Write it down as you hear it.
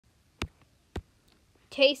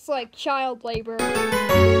Tastes like child labor.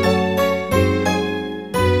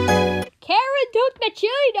 Karen took the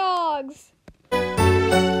chili dogs.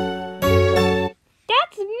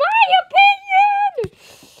 That's my opinion!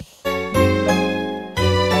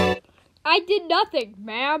 I did nothing,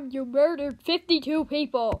 ma'am. You murdered 52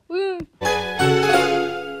 people.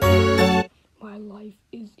 My life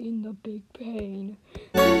is in the big pain.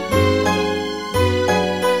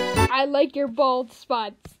 I like your bald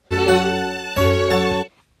spots.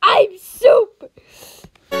 I'm soup!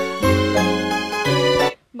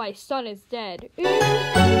 My son is dead.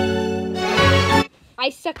 I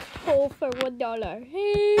sucked coal for $1.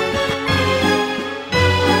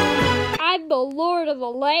 I'm the Lord of the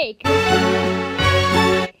Lake.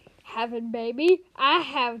 Heaven, baby. I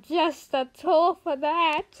have just a tool for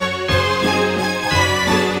that.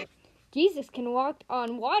 Jesus can walk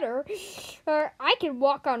on water, or I can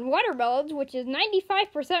walk on watermelons, which is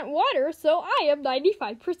 95% water, so I am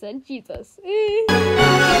 95% Jesus.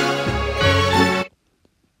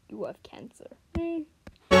 You have cancer.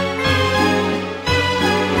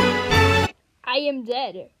 I am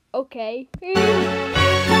dead. Okay.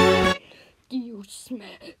 Do you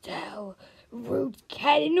smell root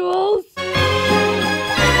cannibals?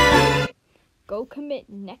 Go commit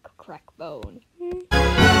neck crack bone.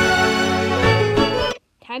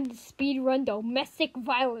 Time to speed run domestic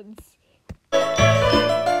violence. I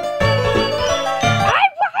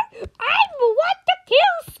want to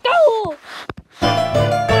kill school.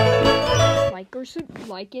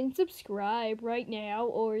 Like and subscribe right now,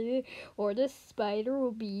 or the spider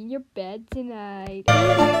will be in your bed tonight.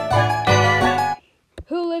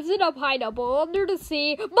 Who lives in a pineapple under the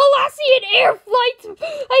sea? Molassian air flights.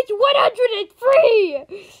 It's 103.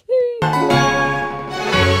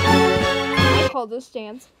 I call this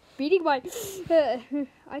dance beating my.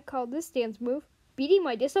 I call this dance move beating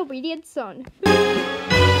my disobedient son.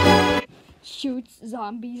 Shoots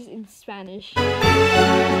zombies in Spanish.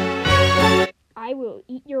 I will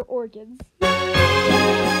eat your organs.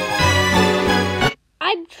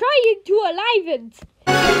 I'm trying to alive it.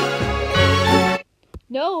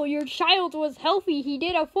 No, your child was healthy. He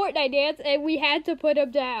did a Fortnite dance and we had to put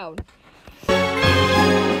him down.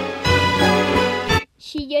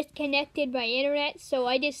 She just connected my internet, so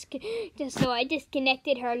I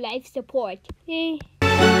disconnected her life support.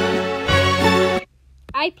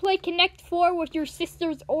 I play Connect 4 with your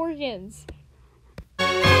sister's organs.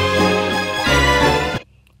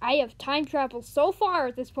 I have time traveled so far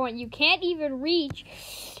at this point. You can't even reach,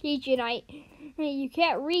 and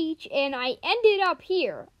I ended up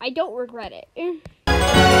here. I don't regret it.